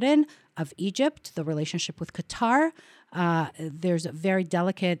of Jordan, of Egypt, the relationship with Qatar. There's very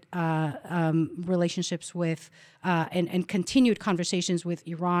delicate relationships with and continued conversations with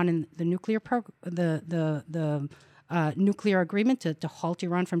Iran and the nuclear nuclear agreement to halt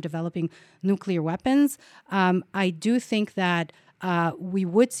Iran from developing nuclear weapons. I do think that we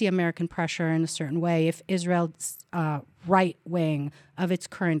would see American pressure in a certain way if Israel's right wing of its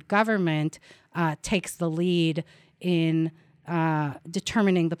current government takes the lead in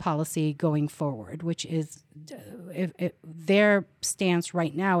determining the policy going forward, which is their stance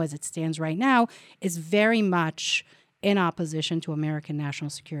right now, as it stands right now, is very much in opposition to American national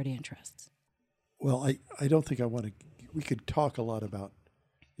security interests. Well, I don't think we could talk a lot about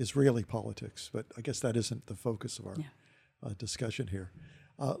Israeli politics, but I guess that isn't the focus of our discussion here.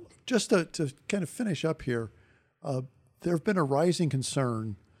 Just to kind of finish up here, there have been a rising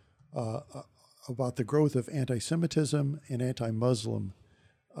concern about the growth of anti-Semitism and anti-Muslim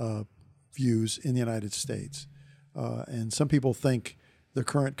views in the United States. And some people think the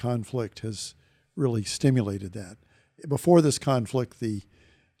current conflict has really stimulated that. Before this conflict, the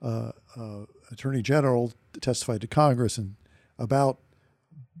Attorney General testified to Congress about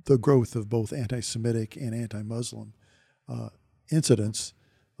the growth of both anti-Semitic and anti-Muslim incidents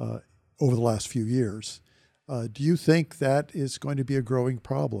over the last few years. Do you think that is going to be a growing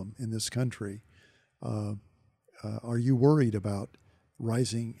problem in this country? Are you worried about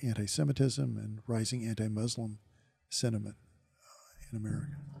rising anti-Semitism and rising anti-Muslim sentiment in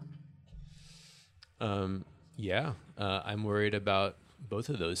America? Yeah, I'm worried about both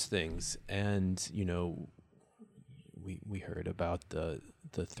of those things. And, you know, we heard about the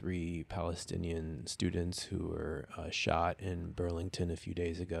 3 Palestinian students who were shot in Burlington a few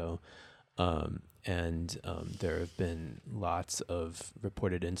days ago. And there have been lots of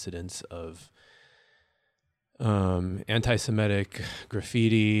reported incidents of anti-Semitic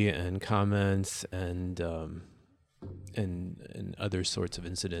graffiti and comments and other sorts of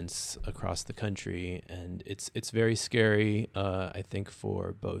incidents across the country, and it's very scary. I think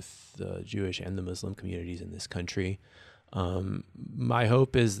for both the Jewish and the Muslim communities in this country. My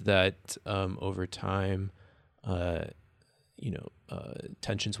hope is that over time,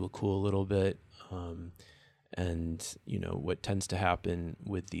 tensions will cool a little bit. And, you know, what tends to happen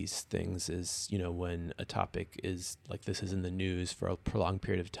with these things is, you know, when a topic is like this is in the news for a prolonged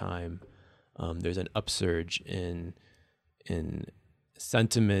period of time, there's an upsurge in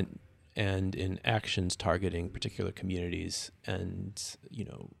sentiment and in actions targeting particular communities. And, you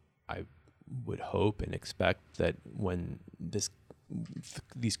know, I would hope and expect that when these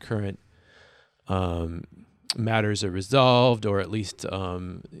current matters are resolved, or at least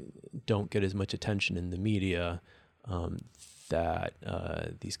don't get as much attention in the media, that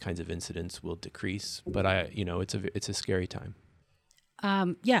these kinds of incidents will decrease. But it's a scary time.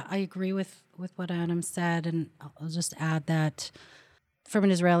 Yeah, I agree with what Adam said, and I'll just add that from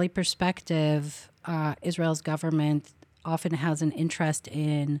an Israeli perspective, Israel's government often has an interest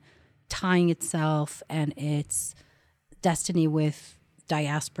in tying itself and its destiny with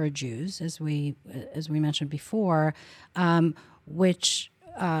diaspora Jews, as we mentioned before, which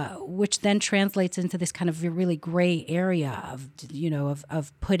then translates into this kind of really gray area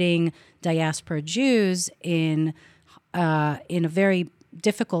of putting diaspora Jews in a very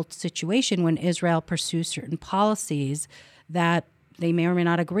difficult situation when Israel pursues certain policies that they may or may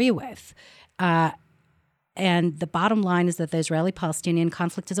not agree with. And the bottom line is that the Israeli-Palestinian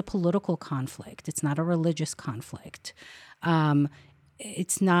conflict is a political conflict. It's not a religious conflict.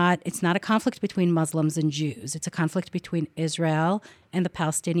 It's not a conflict between Muslims and Jews. It's a conflict between Israel and the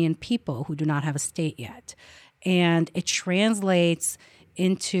Palestinian people who do not have a state yet. And it translates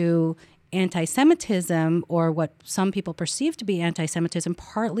into anti-Semitism, or what some people perceive to be anti-Semitism,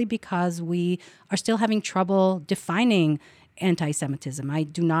 partly because we are still having trouble defining anti-Semitism. I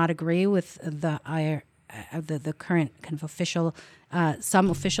do not agree with the current kind of official, some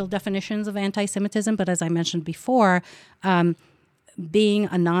official definitions of anti-Semitism, but as I mentioned before, being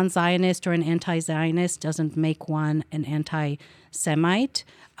a non-Zionist or an anti-Zionist doesn't make one an anti-Semite.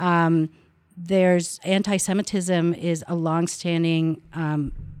 There's anti-Semitism is a longstanding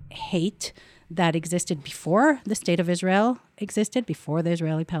hate that existed before the state of Israel existed, before the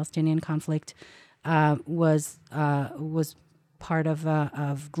Israeli-Palestinian conflict was part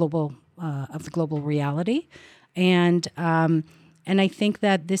of global reality, and I think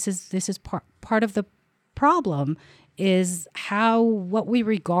that this is part of the problem is what we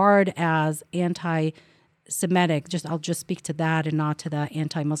regard as anti-Semitic. I'll just speak to that and not to the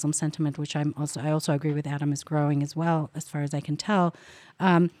anti-Muslim sentiment, which I also agree with Adam is growing as well, as far as I can tell.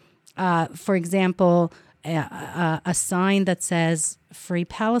 For example, a sign that says "Free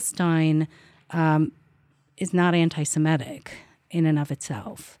Palestine" is not anti-Semitic in and of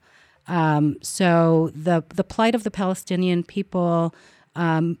itself. So the plight of the Palestinian people,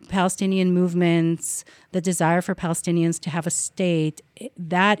 Palestinian movements, the desire for Palestinians to have a state,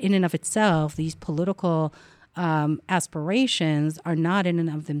 that in and of itself, these political aspirations are not in and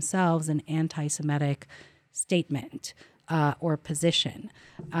of themselves an anti-Semitic statement or position.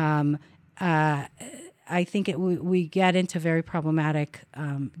 I think we get into very problematic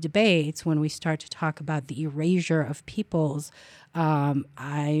debates when we start to talk about the erasure of peoples.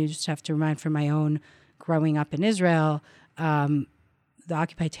 I just have to remind from my own growing up in Israel, the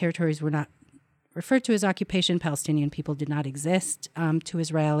occupied territories were not referred to as occupation. Palestinian people did not exist to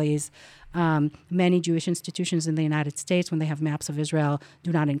Israelis. Many Jewish institutions in the United States, when they have maps of Israel,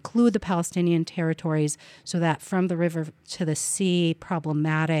 do not include the Palestinian territories, so that from the river to the sea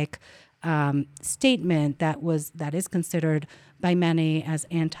problematic statement that is considered by many as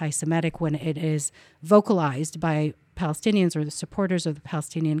anti-Semitic when it is vocalized by Palestinians or the supporters of the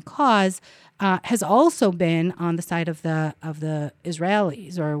Palestinian cause has also been on the side of the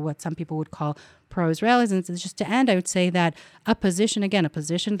Israelis, or what some people would call pro-Israelis. And just to end, I would say that a position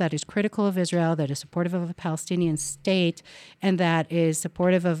that is critical of Israel, that is supportive of a Palestinian state, and that is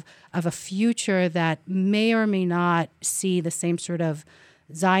supportive of a future that may or may not see the same sort of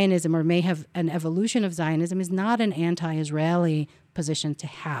Zionism or may have an evolution of Zionism, is not an anti-Israeli position to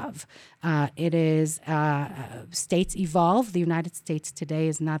have. It is states evolve. The United States today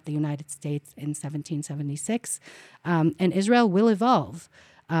is not the United States in 1776, and Israel will evolve.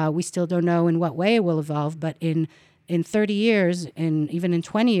 We still don't know in what way it will evolve, but in 30 years, and even in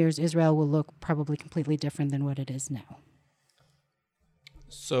 20 years, Israel will look probably completely different than what it is now.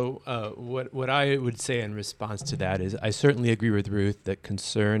 So what I would say in response to that is I certainly agree with Ruth that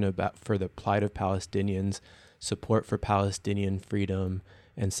concern for the plight of Palestinians, support for Palestinian freedom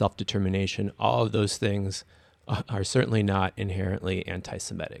and self-determination, all of those things are certainly not inherently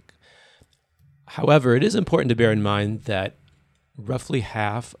anti-Semitic. However, it is important to bear in mind that roughly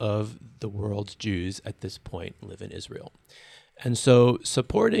half of the world's Jews at this point live in Israel. And so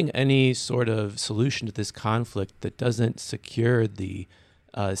supporting any sort of solution to this conflict that doesn't secure the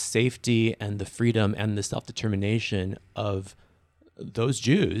safety and the freedom and the self-determination of those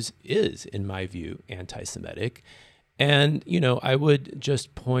Jews is, in my view, anti-Semitic. And, I would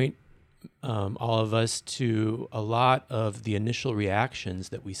just point all of us to a lot of the initial reactions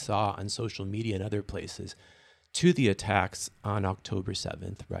that we saw on social media and other places to the attacks on October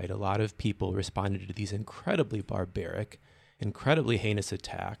 7th, right? A lot of people responded to these incredibly barbaric, incredibly heinous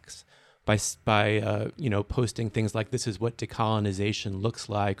attacks by posting things like, this is what decolonization looks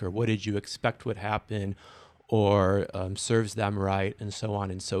like, or what did you expect would happen, or serves them right, and so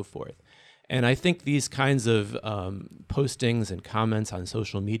on and so forth. And I think these kinds of postings and comments on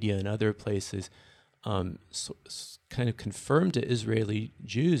social media and other places kind of confirm to Israeli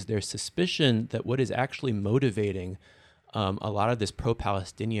Jews their suspicion that what is actually motivating a lot of this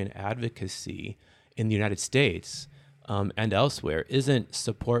pro-Palestinian advocacy in the United States and elsewhere isn't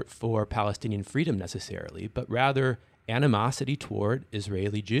support for Palestinian freedom necessarily, but rather animosity toward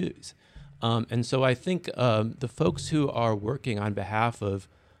Israeli Jews. And so I think the folks who are working on behalf of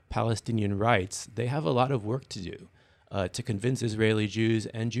Palestinian rights, they have a lot of work to do to convince Israeli Jews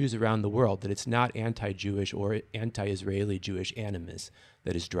and Jews around the world that it's not anti-Jewish or anti-Israeli Jewish animus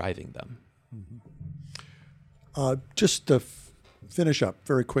that is driving them. Mm-hmm. Just to finish up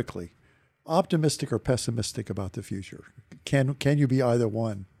very quickly, optimistic or pessimistic about the future? Can you be either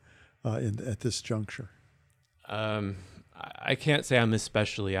one at this juncture? I can't say I'm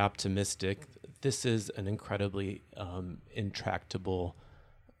especially optimistic. This is an incredibly intractable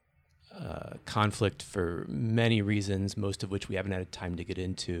conflict for many reasons, most of which we haven't had time to get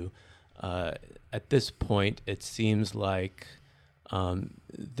into. At this point, it seems like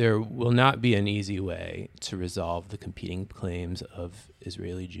there will not be an easy way to resolve the competing claims of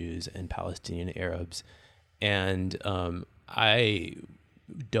Israeli Jews and Palestinian Arabs. And I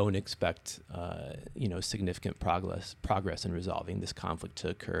don't expect significant progress in resolving this conflict to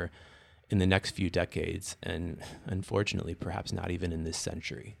occur in the next few decades, and unfortunately, perhaps not even in this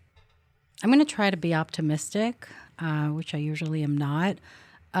century. I'm going to try to be optimistic, which I usually am not,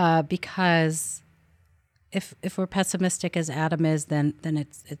 because if we're pessimistic as Adam is, then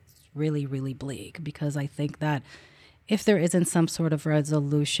it's really, really bleak, because I think that if there isn't some sort of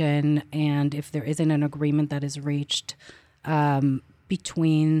resolution and if there isn't an agreement that is reached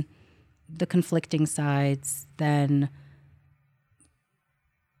between the conflicting sides, then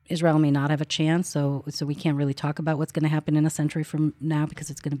Israel may not have a chance. So we can't really talk about what's going to happen in a century from now because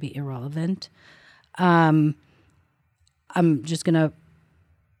it's going to be irrelevant. I'm just going to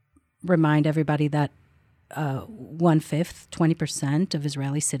remind everybody that 1/5, 20% of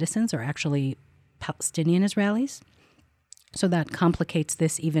Israeli citizens are actually Palestinian Israelis. So that complicates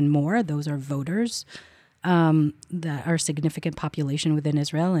this even more. Those are voters that are a significant population within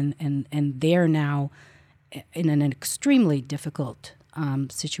Israel, and they're now in an extremely difficult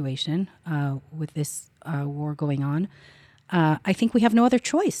situation with this war going on. I think we have no other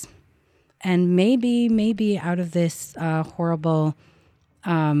choice. And maybe out of this horrible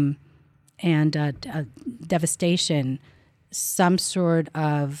and devastation, some sort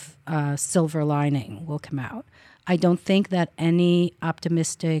of silver lining will come out. I don't think that any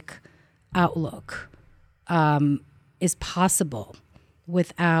optimistic outlook is possible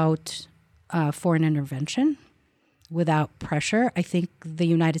without foreign intervention, without pressure. I think the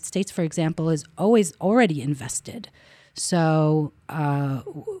United States, for example, is already invested. So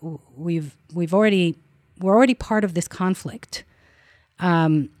we're already part of this conflict.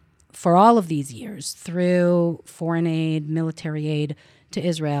 for all of these years through foreign aid, military aid to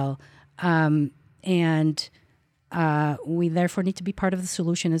Israel. And we therefore need to be part of the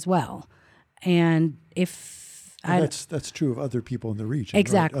solution as well. And that's true of other people in the region,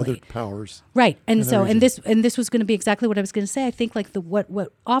 exactly, right? Other powers, right? And so, region. this was going to be exactly what I was going to say. I think like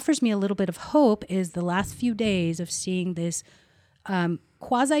what offers me a little bit of hope is the last few days of seeing this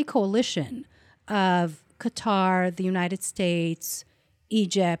quasi coalition of Qatar, the United States,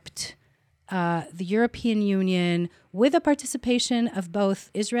 Egypt, the European Union, with the participation of both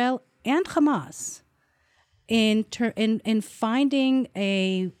Israel and Hamas, in finding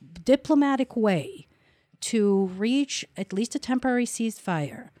a diplomatic way to reach at least a temporary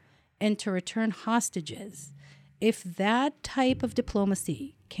ceasefire and to return hostages. If that type of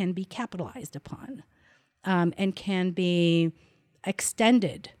diplomacy can be capitalized upon and can be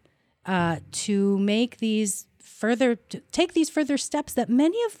extended to make these take these further steps that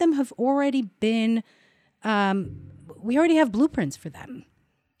many of them have already been, we already have blueprints for them.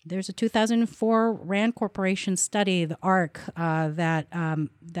 There's a 2004 RAND Corporation study, the ARC,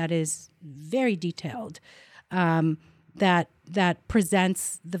 that is very detailed, that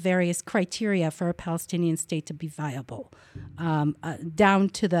presents the various criteria for a Palestinian state to be viable, down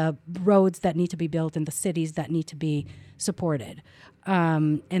to the roads that need to be built and the cities that need to be supported,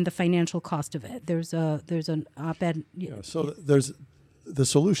 and the financial cost of it. There's an op-ed. So there's the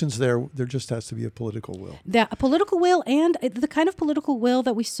solutions there. There just has to be a political will. A political will, and the kind of political will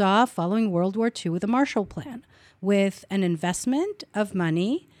that we saw following World War II with the Marshall Plan, with an investment of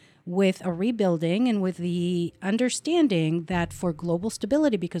money, with a rebuilding, and with the understanding that for global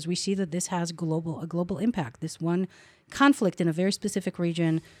stability, because we see that this has a global impact. This one conflict in a very specific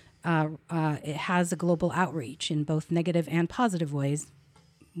region, it has a global outreach in both negative and positive ways,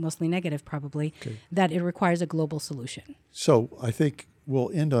 mostly negative probably, that it requires a global solution. So I think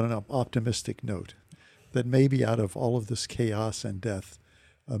we'll end on an optimistic note, that maybe out of all of this chaos and death,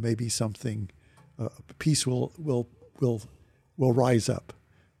 maybe something, peace will rise up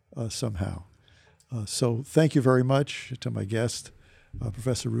somehow. So thank you very much to my guest,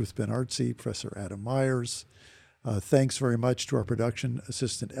 Professor Ruth Ben-Artzi, Professor Adam Myers. Thanks very much to our production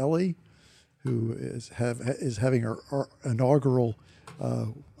assistant, Ellie, who is having our inaugural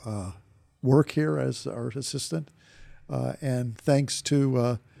work here as our assistant. And thanks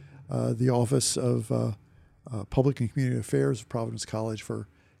to the Office of Public and Community Affairs of Providence College for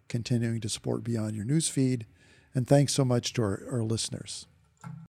continuing to support Beyond Your Newsfeed. And thanks so much to our listeners.